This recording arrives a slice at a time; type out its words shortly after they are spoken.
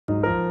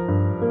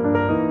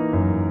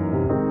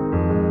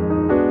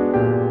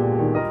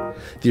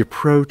The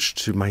approach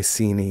to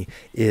Mycenae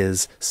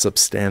is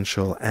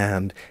substantial,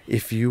 and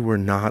if you were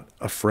not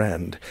a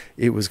friend,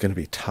 it was going to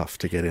be tough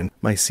to get in.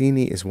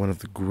 Mycenae is one of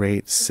the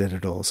great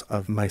citadels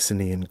of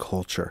Mycenaean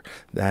culture.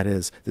 That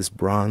is, this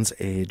Bronze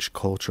Age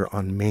culture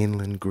on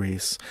mainland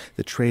Greece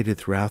that traded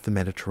throughout the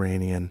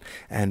Mediterranean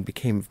and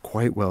became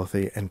quite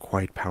wealthy and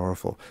quite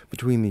powerful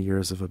between the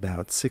years of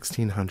about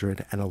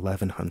 1600 and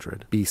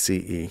 1100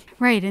 BCE.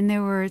 Right, and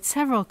there were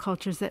several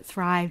cultures that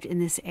thrived in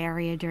this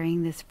area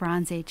during this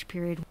Bronze Age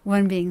period,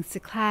 one being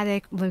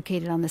Cycladic,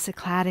 located on the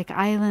Cycladic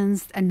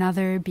Islands,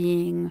 another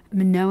being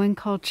Minoan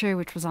culture,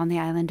 which was on the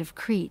island of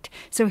Crete.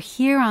 So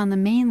here on the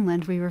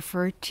mainland, we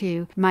refer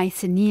to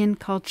Mycenaean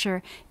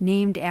culture,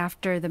 named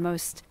after the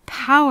most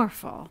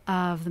powerful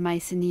of the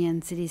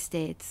Mycenaean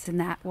city-states, and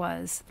that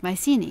was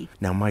Mycenae.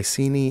 Now,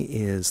 Mycenae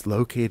is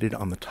located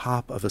on the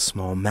top of a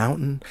small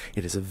mountain.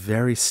 It is a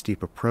very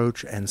steep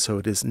approach, and so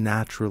it is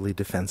naturally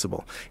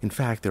defensible. In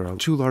fact, there are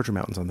two larger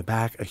mountains on the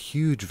back, a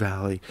huge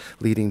valley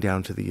leading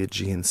down to the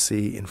Aegean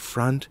Sea in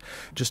front,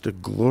 just a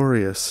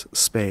glorious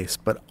space,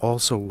 but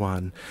also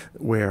one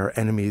where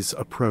enemies'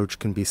 approach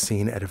can be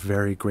seen at a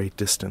very great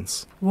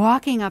distance.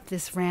 Walking up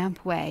this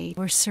rampway,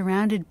 we're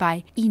surrounded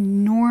by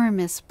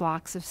enormous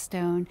blocks of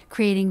stone,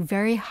 creating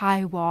very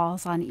high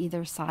walls on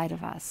either side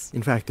of us.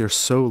 In fact, they're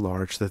so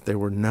large that they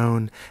were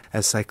known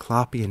as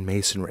Cyclopean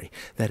masonry.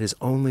 That is,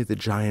 only the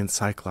giant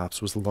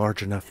Cyclops was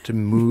large enough to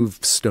move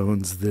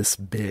stones this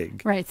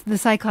big. Right. The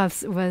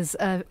Cyclops was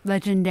a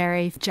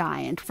legendary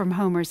giant from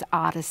Homer's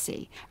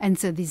Odyssey. And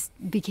so these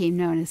became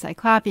known as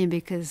Cyclopean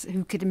because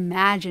who could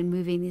imagine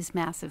moving these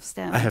massive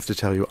stones? I have to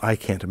tell you, I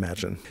can't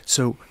imagine.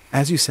 So,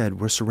 as you said,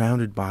 we're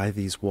surrounded by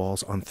these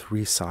walls on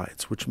three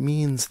sides, which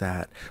means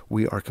that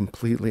we are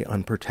completely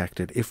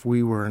unprotected. If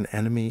we were an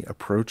enemy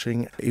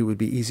approaching, it would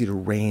be easy to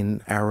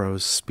rain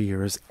arrows,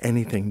 spears,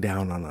 anything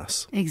down on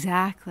us.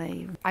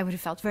 Exactly. I would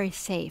have felt very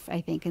safe, I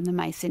think, in the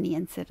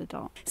Mycenaean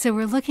citadel. So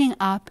we're looking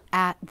up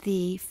at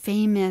the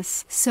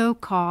famous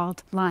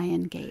so-called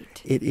Lion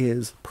Gate. It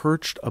is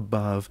perched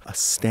above a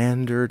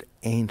standard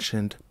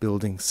ancient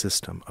building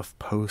system of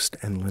post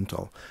and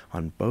lintel.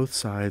 On both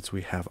sides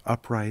we have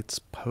uprights,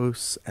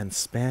 posts, and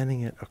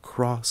spanning it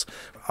across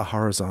a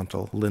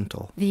horizontal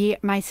lintel. The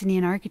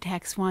Mycenaean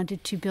architects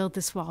wanted to build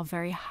this wall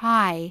very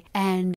high, and